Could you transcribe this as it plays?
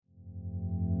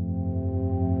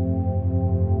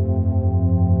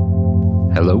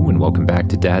Hello and welcome back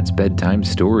to Dad's Bedtime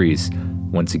Stories.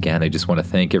 Once again, I just want to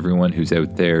thank everyone who's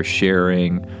out there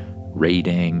sharing,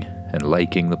 rating, and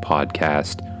liking the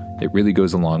podcast. It really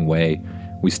goes a long way.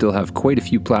 We still have quite a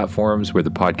few platforms where the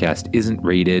podcast isn't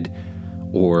rated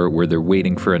or where they're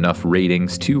waiting for enough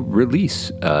ratings to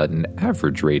release an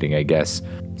average rating, I guess.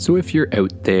 So if you're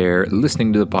out there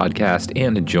listening to the podcast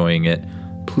and enjoying it,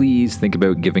 please think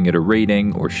about giving it a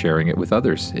rating or sharing it with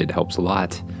others. It helps a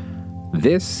lot.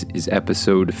 This is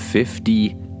episode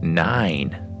 59,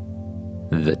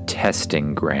 The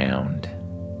Testing Ground.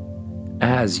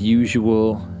 As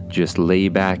usual, just lay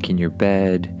back in your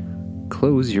bed,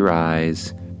 close your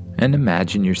eyes, and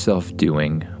imagine yourself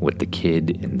doing what the kid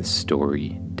in the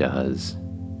story does.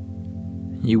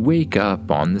 You wake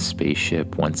up on the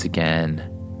spaceship once again.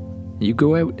 You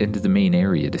go out into the main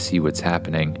area to see what's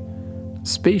happening.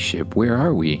 Spaceship, where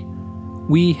are we?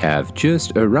 We have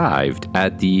just arrived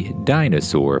at the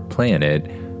dinosaur planet,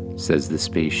 says the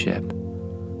spaceship.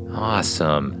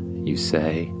 Awesome, you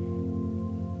say.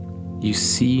 You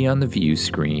see on the view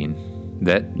screen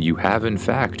that you have in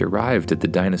fact arrived at the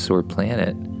dinosaur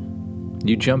planet.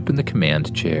 You jump in the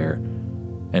command chair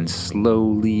and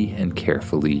slowly and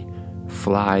carefully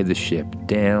fly the ship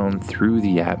down through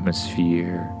the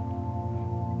atmosphere,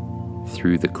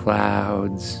 through the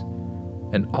clouds,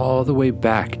 and all the way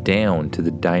back down to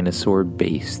the dinosaur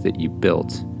base that you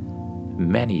built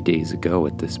many days ago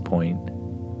at this point.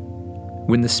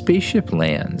 When the spaceship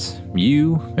lands,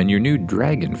 you and your new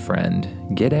dragon friend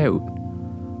get out.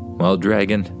 Well,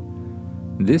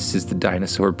 dragon, this is the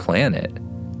dinosaur planet.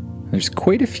 There's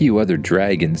quite a few other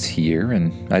dragons here,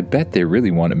 and I bet they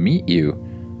really want to meet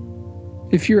you.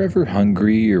 If you're ever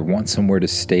hungry or want somewhere to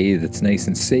stay that's nice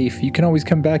and safe, you can always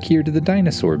come back here to the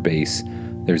dinosaur base.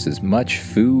 There's as much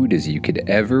food as you could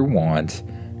ever want,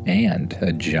 and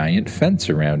a giant fence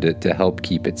around it to help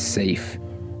keep it safe.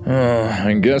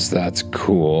 I guess that's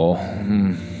cool.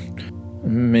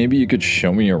 Maybe you could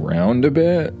show me around a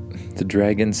bit, the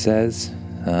dragon says.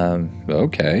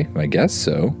 Okay, I guess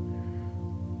so.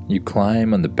 You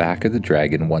climb on the back of the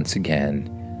dragon once again,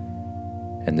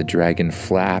 and the dragon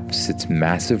flaps its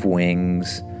massive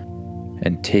wings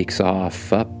and takes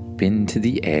off up into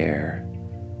the air,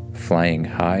 flying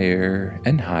higher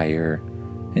and higher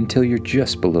until you're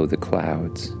just below the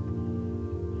clouds.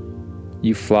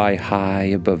 You fly high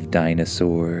above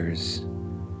dinosaurs,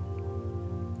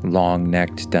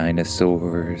 long-necked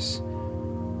dinosaurs,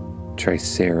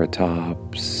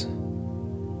 triceratops,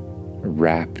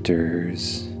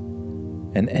 raptors,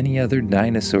 and any other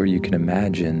dinosaur you can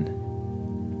imagine.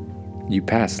 You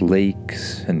pass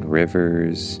lakes and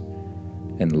rivers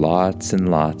and lots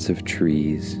of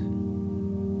trees.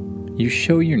 You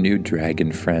show your new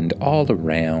dragon friend all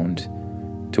around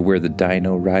to where the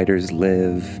dino riders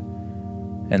live,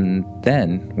 and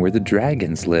then where the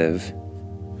dragons live.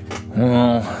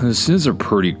 Well, this is a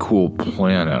pretty cool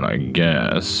planet, I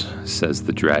guess, says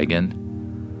the dragon.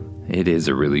 It is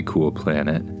a really cool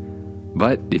planet.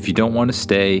 But if you don't want to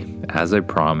stay, as I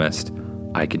promised,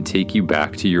 I can take you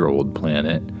back to your old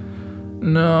planet.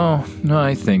 No,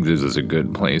 I think this is a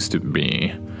good place to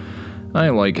be. I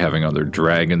like having other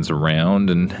dragons around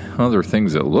and other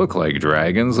things that look like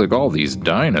dragons, like all these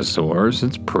dinosaurs.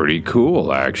 It's pretty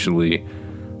cool, actually.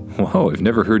 Whoa, I've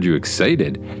never heard you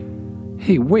excited.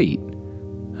 Hey, wait.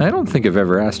 I don't think I've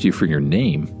ever asked you for your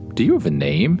name. Do you have a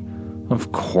name?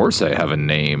 Of course I have a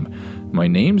name. My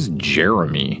name's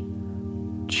Jeremy.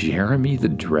 Jeremy the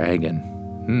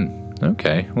dragon.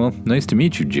 Okay. Well, nice to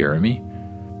meet you, Jeremy.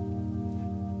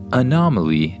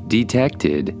 Anomaly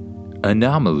detected.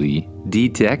 Anomaly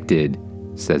detected,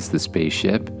 says the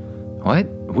spaceship. What?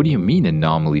 What do you mean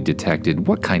anomaly detected?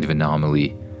 What kind of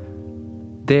anomaly?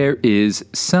 There is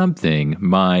something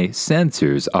my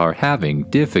sensors are having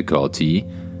difficulty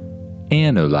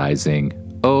analyzing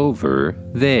over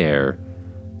there,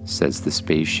 says the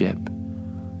spaceship.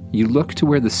 You look to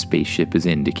where the spaceship is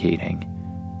indicating,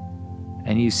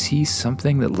 and you see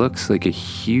something that looks like a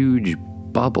huge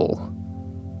bubble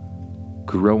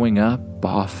growing up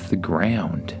off the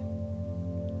ground.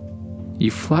 You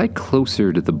fly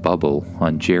closer to the bubble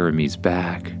on Jeremy's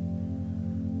back.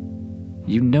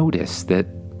 You notice that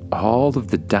all of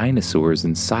the dinosaurs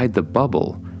inside the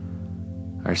bubble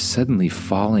are suddenly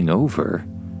falling over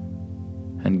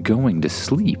and going to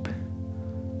sleep.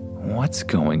 What's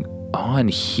going on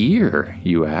here,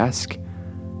 you ask?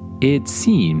 It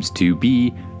seems to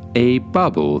be a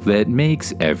bubble that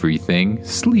makes everything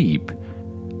sleep,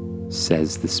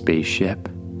 says the spaceship.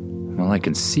 Well, I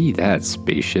can see that,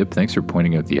 spaceship. Thanks for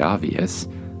pointing out the obvious.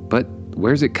 But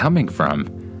where's it coming from?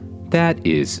 That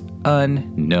is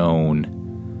unknown.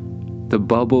 The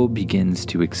bubble begins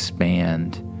to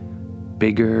expand,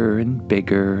 bigger and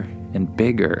bigger and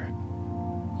bigger.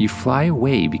 You fly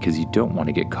away because you don't want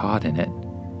to get caught in it.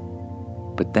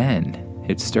 But then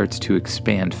it starts to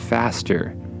expand faster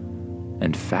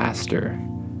and faster.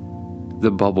 The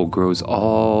bubble grows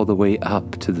all the way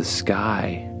up to the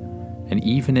sky and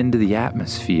even into the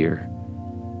atmosphere.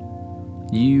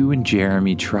 You and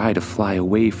Jeremy try to fly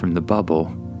away from the bubble,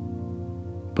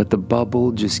 but the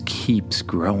bubble just keeps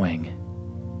growing.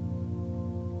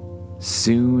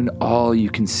 Soon, all you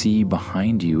can see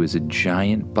behind you is a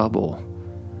giant bubble,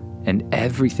 and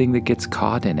everything that gets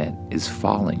caught in it is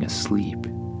falling asleep.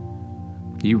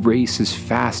 You race as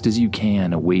fast as you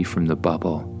can away from the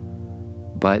bubble,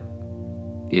 but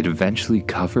it eventually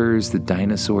covers the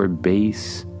dinosaur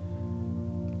base,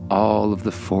 all of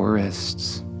the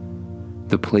forests,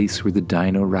 the place where the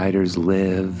dino riders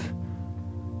live.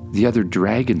 The other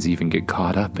dragons even get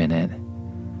caught up in it.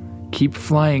 Keep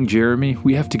flying, Jeremy.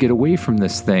 We have to get away from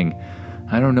this thing.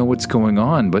 I don't know what's going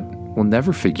on, but we'll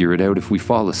never figure it out if we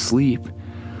fall asleep.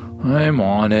 I'm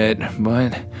on it,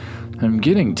 but I'm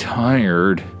getting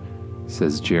tired,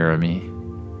 says Jeremy.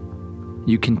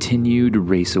 You continue to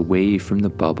race away from the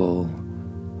bubble,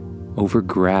 over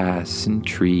grass and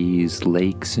trees,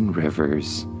 lakes and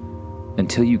rivers,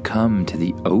 until you come to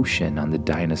the ocean on the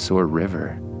Dinosaur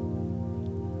River.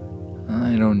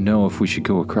 I don't know if we should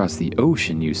go across the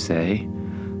ocean, you say.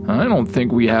 I don't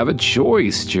think we have a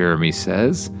choice, Jeremy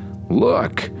says.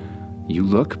 Look. You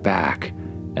look back,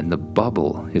 and the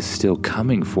bubble is still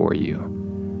coming for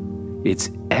you. It's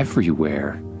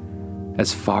everywhere.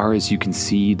 As far as you can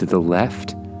see to the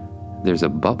left, there's a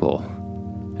bubble.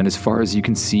 And as far as you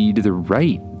can see to the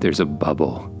right, there's a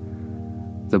bubble.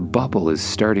 The bubble is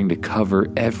starting to cover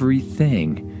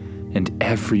everything and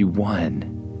everyone.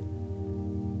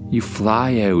 You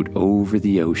fly out over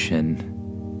the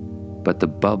ocean, but the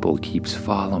bubble keeps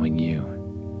following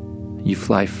you. You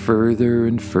fly further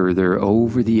and further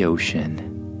over the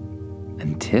ocean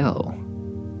until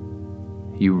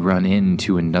you run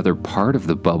into another part of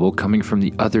the bubble coming from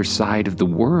the other side of the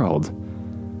world.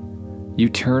 You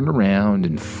turn around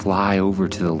and fly over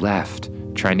to the left,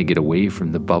 trying to get away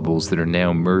from the bubbles that are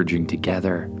now merging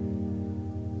together.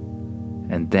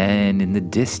 And then in the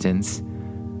distance,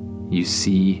 you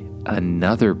see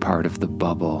another part of the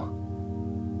bubble.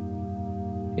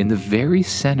 In the very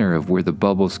center of where the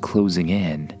bubble's closing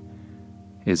in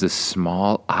is a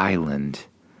small island.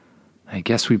 I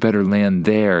guess we better land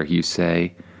there, you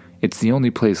say. It's the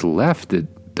only place left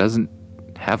that doesn't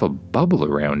have a bubble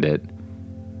around it.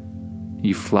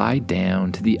 You fly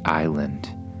down to the island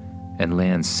and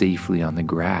land safely on the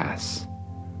grass.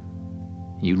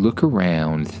 You look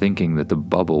around thinking that the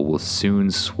bubble will soon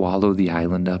swallow the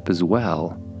island up as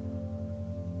well.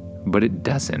 But it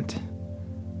doesn't.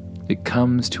 It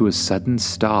comes to a sudden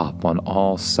stop on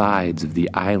all sides of the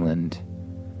island.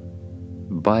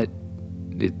 But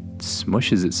it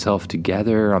smushes itself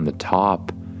together on the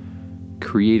top,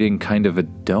 creating kind of a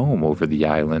dome over the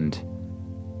island.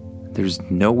 There's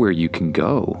nowhere you can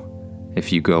go.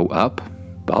 If you go up,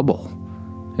 bubble.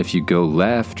 If you go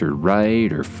left or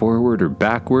right or forward or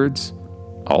backwards,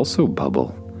 also bubble.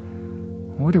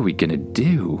 What are we gonna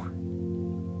do?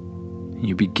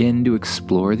 You begin to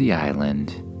explore the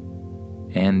island,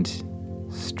 and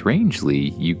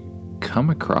strangely, you come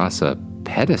across a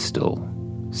pedestal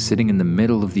sitting in the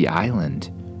middle of the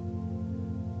island.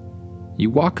 You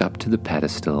walk up to the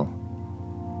pedestal,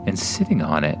 and sitting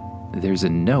on it, there's a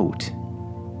note.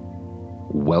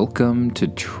 Welcome to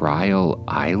Trial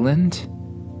Island?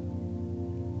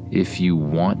 If you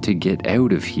want to get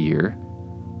out of here,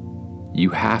 you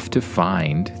have to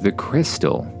find the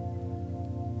crystal.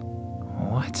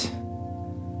 What?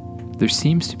 There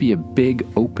seems to be a big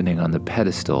opening on the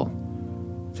pedestal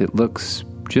that looks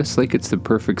just like it's the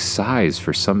perfect size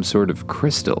for some sort of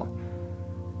crystal.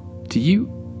 Do you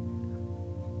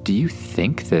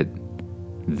think that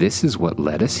this is what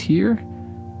led us here?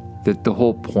 That the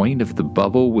whole point of the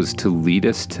bubble was to lead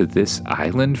us to this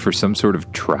island for some sort of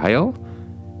trial?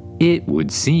 It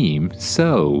would seem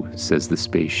so, says the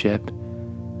spaceship.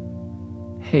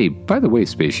 Hey, by the way,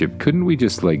 spaceship, couldn't we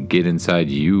just get inside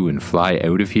you and fly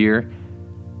out of here?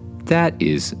 That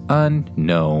is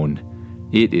unknown.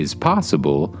 It is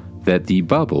possible that the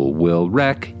bubble will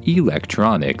wreck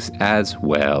electronics as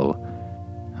well.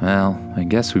 Well, I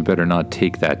guess we better not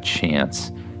take that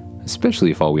chance, especially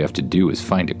if all we have to do is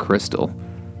find a crystal.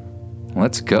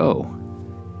 Let's go.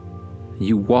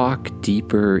 You walk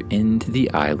deeper into the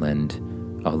island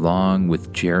along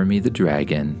with Jeremy the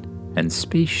Dragon and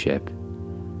Spaceship.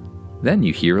 Then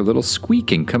you hear a little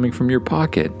squeaking coming from your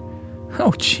pocket.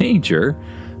 Oh, Changer,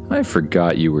 I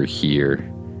forgot you were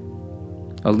here."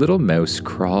 A little mouse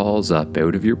crawls up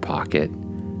out of your pocket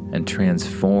and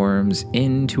transforms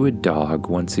into a dog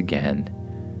once again.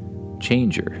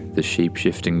 Changer, the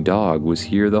shape-shifting dog, was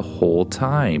here the whole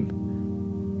time.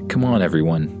 Come on,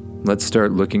 everyone, let's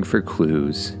start looking for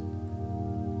clues.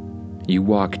 You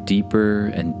walk deeper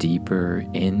and deeper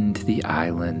into the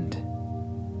island.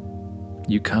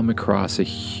 You come across a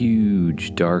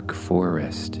huge dark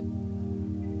forest,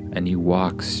 and you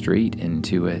walk straight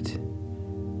into it.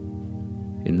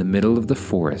 In the middle of the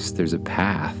forest, there's a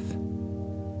path,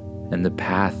 and the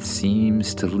path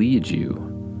seems to lead you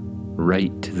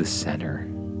right to the center.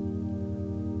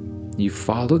 You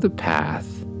follow the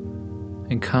path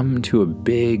and come to a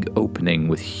big opening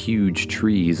with huge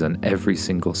trees on every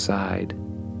single side.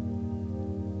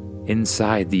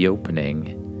 Inside the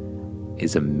opening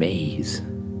is a maze.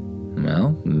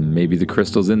 Well, maybe the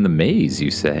crystal's in the maze, you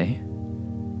say.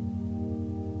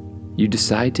 You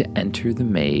decide to enter the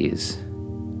maze.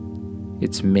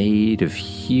 It's made of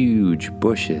huge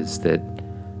bushes that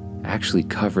actually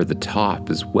cover the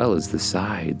top as well as the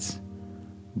sides,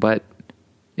 but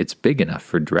it's big enough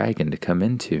for Dragon to come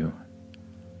into.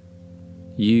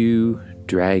 You,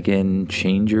 Dragon,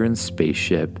 Changer, and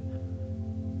Spaceship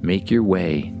make your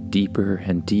way deeper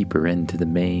and deeper into the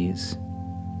maze.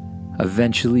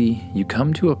 Eventually, you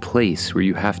come to a place where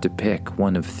you have to pick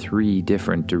one of 3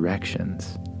 different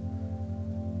directions.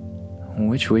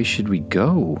 Which way should we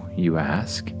go, you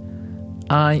ask?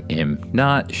 I am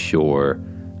not sure,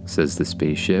 says the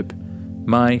spaceship.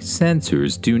 My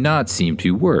sensors do not seem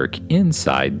to work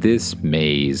inside this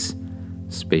maze,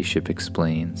 Spaceship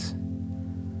explains.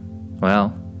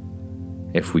 Well,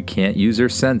 if we can't use our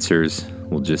sensors,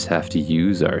 we'll just have to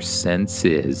use our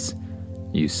senses,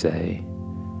 you say.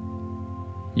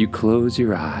 You close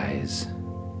your eyes.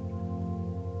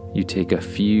 You take a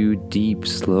few deep,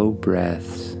 slow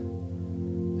breaths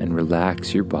and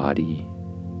relax your body.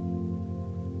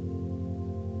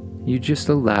 You just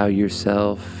allow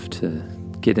yourself to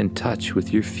get in touch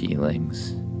with your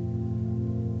feelings.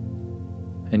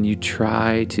 And you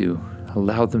try to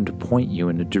allow them to point you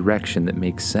in a direction that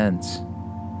makes sense.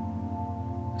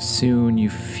 Soon you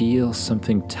feel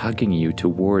something tugging you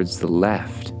towards the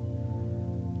left.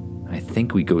 I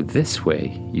think we go this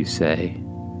way, you say.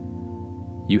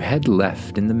 You head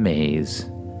left in the maze,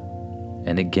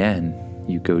 and again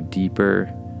you go deeper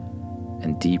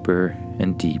and deeper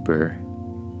and deeper.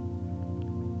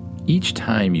 Each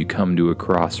time you come to a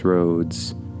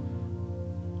crossroads,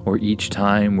 or each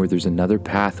time where there's another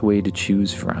pathway to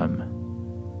choose from,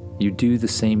 you do the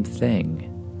same thing.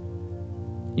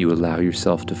 You allow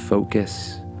yourself to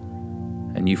focus,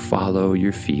 and you follow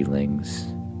your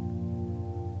feelings.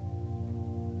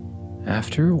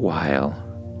 After a while,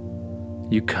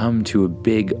 you come to a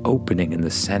big opening in the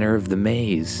center of the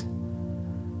maze.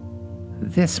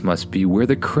 This must be where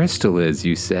the crystal is,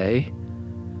 you say.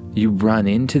 You run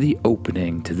into the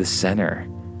opening to the center,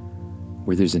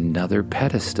 where there's another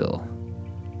pedestal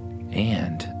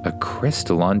and a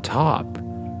crystal on top.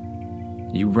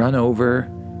 You run over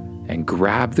and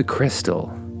grab the crystal,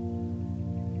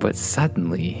 but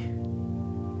suddenly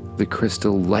the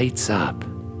crystal lights up.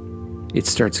 It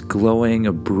starts glowing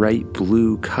a bright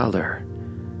blue color,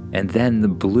 and then the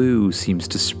blue seems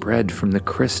to spread from the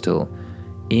crystal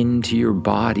into your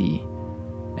body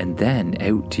and then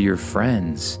out to your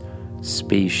friends,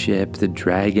 Spaceship, the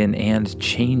Dragon, and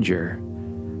Changer.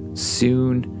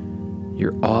 Soon,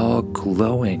 you're all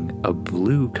glowing a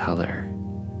blue color.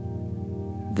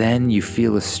 Then you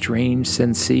feel a strange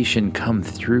sensation come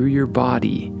through your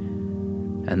body,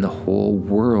 and the whole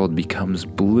world becomes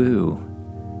blue.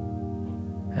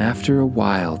 After a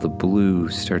while, the blue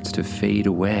starts to fade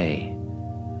away,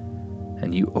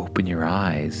 and you open your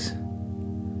eyes.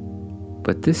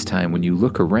 But this time, when you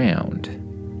look around,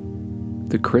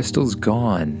 the crystal's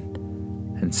gone,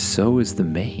 and so is the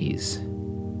maze.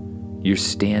 You're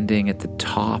standing at the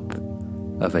top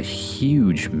of a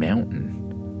huge mountain.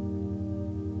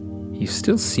 You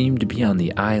still seem to be on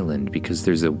the island because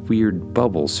there's a weird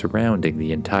bubble surrounding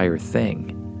the entire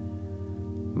thing.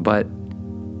 But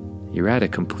you're at a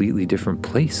completely different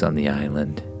place on the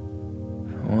island.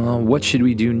 Well, what should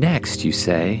we do next, you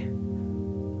say?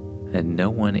 And no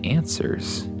one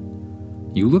answers.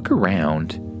 You look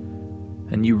around,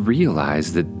 and you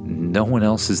realize that no one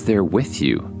else is there with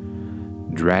you.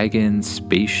 Dragon,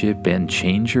 Spaceship, and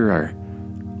Changer are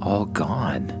all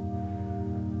gone.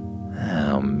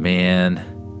 Oh, man.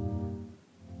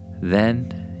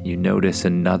 Then you notice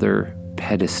another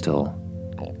pedestal.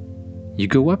 You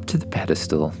go up to the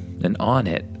pedestal, and on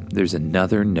it, there's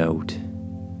another note.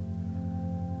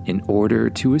 In order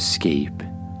to escape,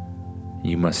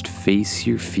 You must face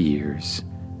your fears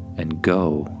and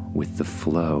go with the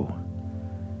flow.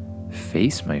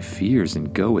 Face my fears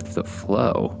and go with the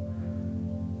flow.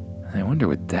 I wonder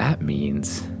what that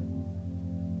means.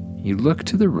 You look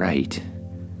to the right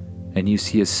and you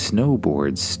see a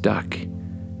snowboard stuck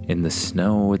in the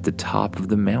snow at the top of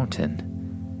the mountain.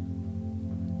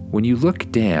 When you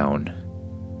look down,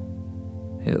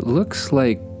 it looks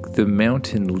like the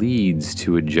mountain leads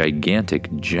to a gigantic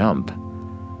jump,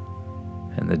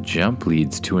 and the jump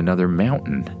leads to another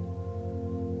mountain.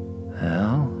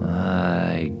 Well,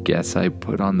 I guess I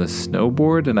put on the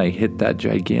snowboard and I hit that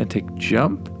gigantic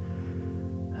jump.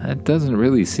 That doesn't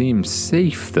really seem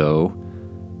safe, though.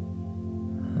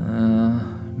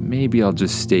 Maybe I'll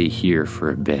just stay here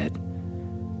for a bit.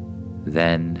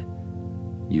 Then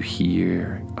you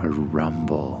hear a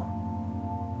rumble.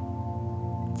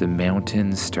 The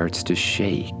mountain starts to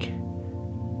shake,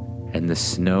 and the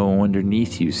snow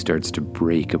underneath you starts to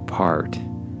break apart.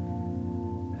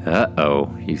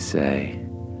 Uh-oh, you say.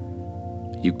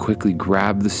 You quickly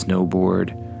grab the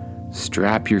snowboard,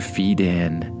 strap your feet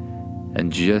in,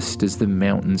 and just as the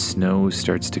mountain snow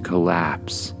starts to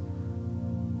collapse,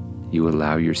 you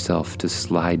allow yourself to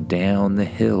slide down the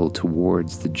hill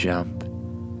towards the jump.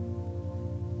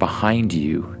 Behind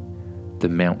you, the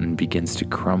mountain begins to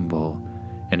crumble,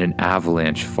 and an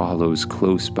avalanche follows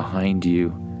close behind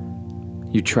you.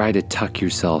 You try to tuck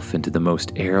yourself into the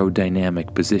most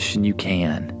aerodynamic position you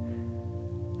can,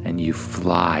 and you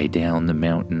fly down the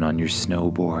mountain on your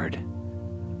snowboard.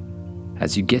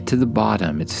 As you get to the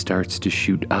bottom, it starts to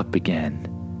shoot up again,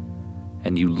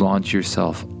 and you launch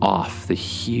yourself off the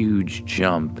huge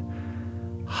jump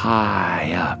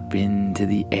high up into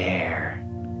the air.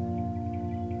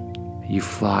 You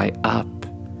fly up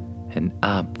and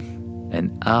up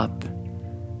and up.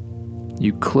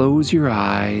 You close your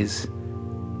eyes,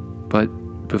 but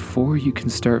before you can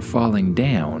start falling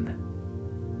down,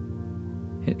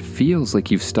 it feels like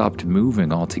you've stopped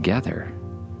moving altogether.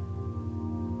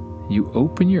 You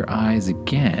open your eyes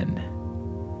again,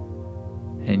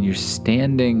 and you're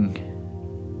standing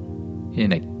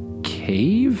in a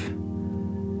cave?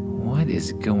 What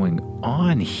is going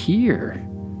on here?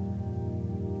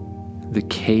 The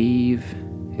cave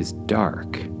is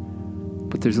dark,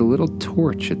 but there's a little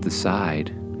torch at the side.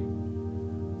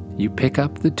 You pick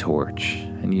up the torch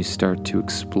and you start to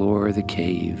explore the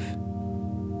cave.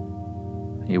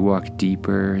 You walk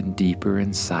deeper and deeper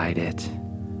inside it.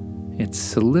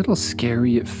 It's a little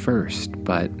scary at first,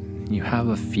 but you have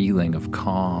a feeling of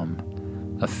calm,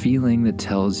 a feeling that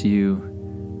tells you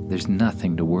there's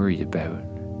nothing to worry about.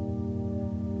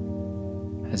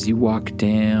 As you walk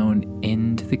down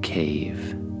into the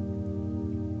cave,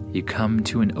 you come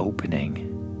to an opening,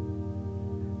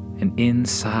 and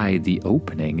inside the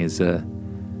opening is a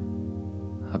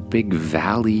big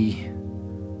valley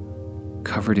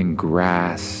covered in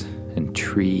grass and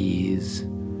trees.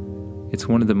 It's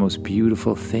one of the most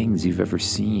beautiful things you've ever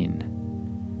seen.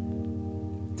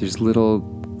 There's little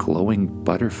glowing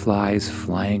butterflies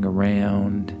flying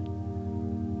around.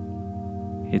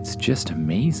 It's just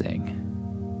amazing.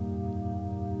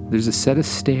 There's a set of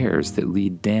stairs that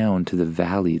lead down to the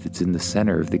valley that's in the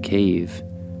center of the cave.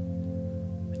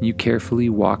 You carefully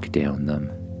walk down them.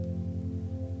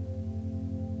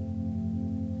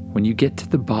 When you get to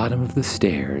the bottom of the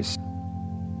stairs,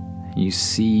 you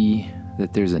see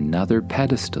that there's another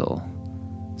pedestal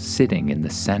sitting in the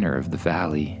center of the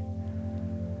valley.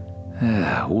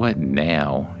 What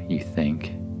now, you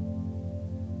think?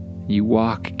 You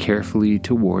walk carefully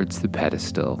towards the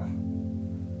pedestal.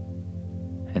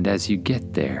 And as you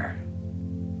get there,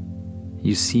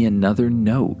 you see another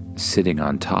note sitting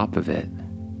on top of it.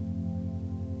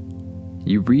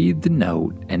 You read the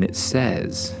note and it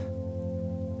says,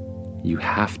 "You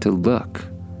have to look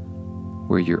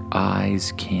where your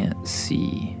eyes can't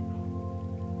see."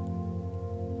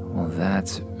 Well,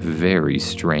 that's very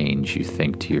strange, you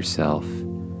think to yourself.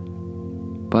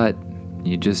 But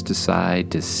you just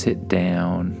decide to sit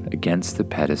down against the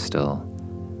pedestal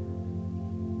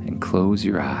and close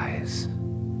your eyes.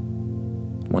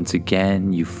 Once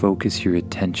again, you focus your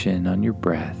attention on your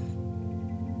breath,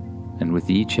 and with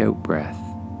each out-breath,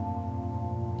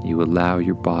 you allow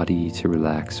your body to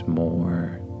relax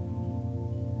more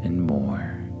and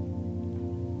more.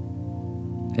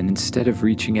 And instead of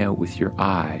reaching out with your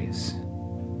eyes,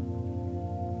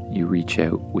 you reach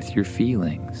out with your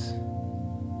feelings.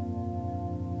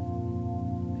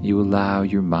 You allow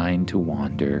your mind to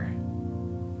wander,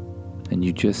 and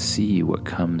you just see what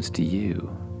comes to you.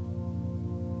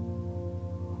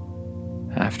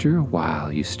 After a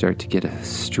while, you start to get a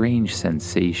strange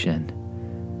sensation.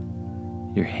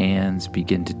 Your hands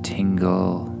begin to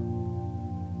tingle.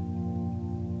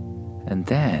 And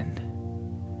then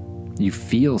you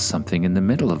feel something in the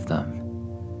middle of them.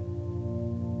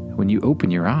 When you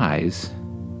open your eyes,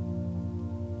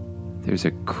 there's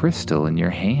a crystal in your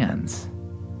hands.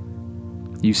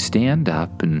 You stand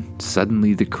up and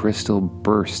suddenly the crystal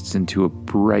bursts into a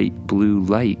bright blue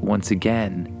light once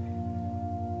again.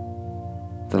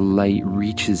 The light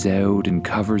reaches out and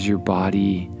covers your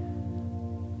body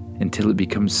until it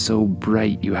becomes so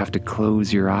bright you have to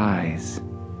close your eyes.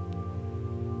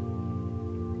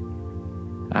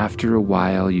 After a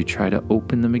while, you try to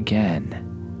open them again,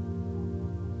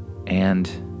 and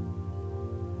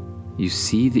you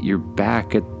see that you're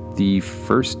back at the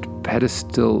first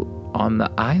pedestal on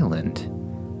the island,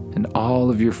 and all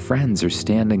of your friends are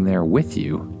standing there with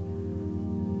you.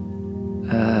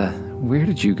 Where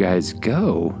did you guys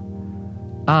go?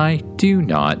 I do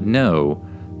not know.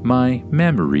 My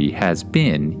memory has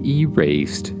been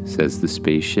erased, says the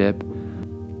spaceship.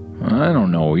 I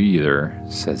don't know either,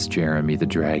 says Jeremy the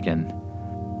dragon.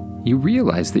 You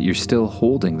realize that you're still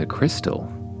holding the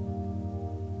crystal.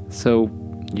 So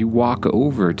you walk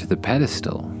over to the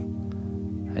pedestal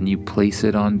and you place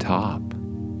it on top.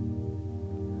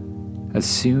 As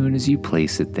soon as you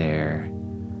place it there,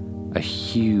 a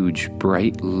huge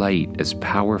bright light as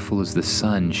powerful as the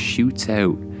sun shoots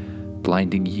out,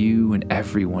 blinding you and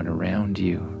everyone around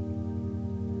you.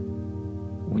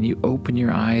 When you open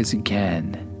your eyes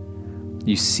again,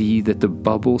 you see that the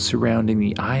bubble surrounding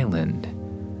the island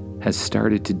has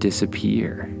started to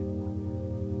disappear.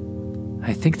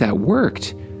 I think that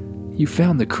worked. You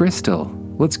found the crystal.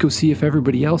 Let's go see if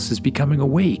everybody else is becoming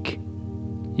awake.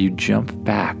 You jump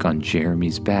back on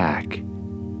Jeremy's back,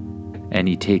 and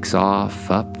he takes off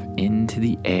up into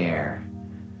the air,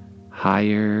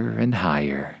 higher and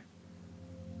higher.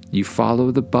 You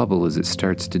follow the bubble as it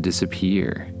starts to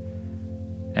disappear,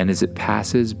 and as it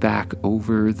passes back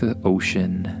over the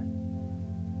ocean,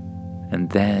 and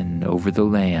then over the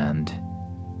land,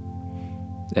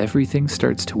 everything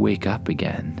starts to wake up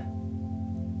again.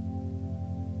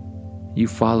 You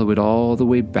follow it all the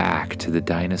way back to the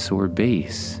dinosaur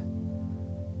base,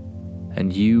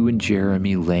 and you and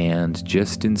Jeremy land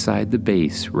just inside the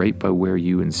base, right by where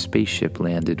you and Spaceship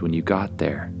landed when you got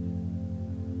there.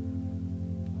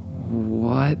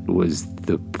 What was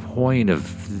the point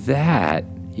of that,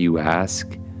 you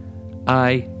ask?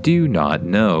 I do not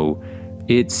know.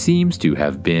 It seems to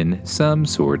have been some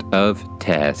sort of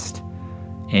test,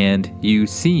 and you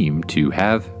seem to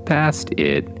have passed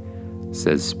it,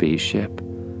 says Spaceship.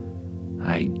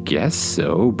 I guess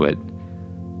so, but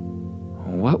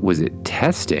what was it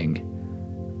testing?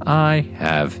 I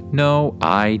have no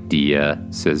idea,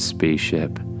 says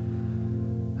Spaceship.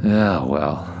 Oh,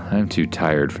 well, I'm too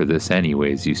tired for this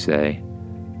anyways, you say.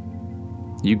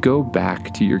 You go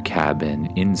back to your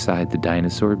cabin inside the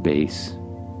dinosaur base.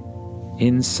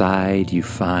 Inside, you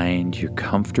find your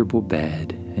comfortable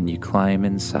bed and you climb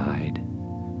inside.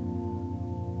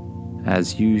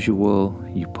 As usual,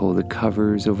 you pull the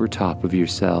covers over top of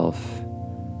yourself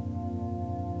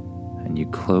and you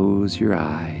close your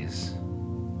eyes.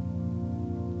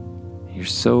 You're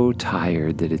so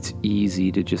tired that it's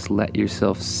easy to just let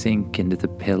yourself sink into the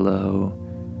pillow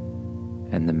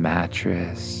and the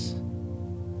mattress.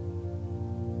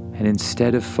 And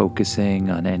instead of focusing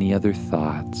on any other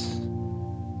thoughts,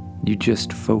 you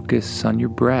just focus on your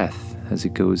breath as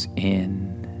it goes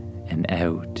in and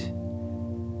out,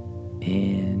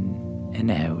 in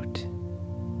and out.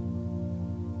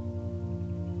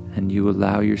 And you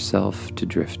allow yourself to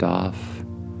drift off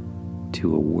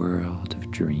to a world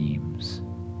of dreams.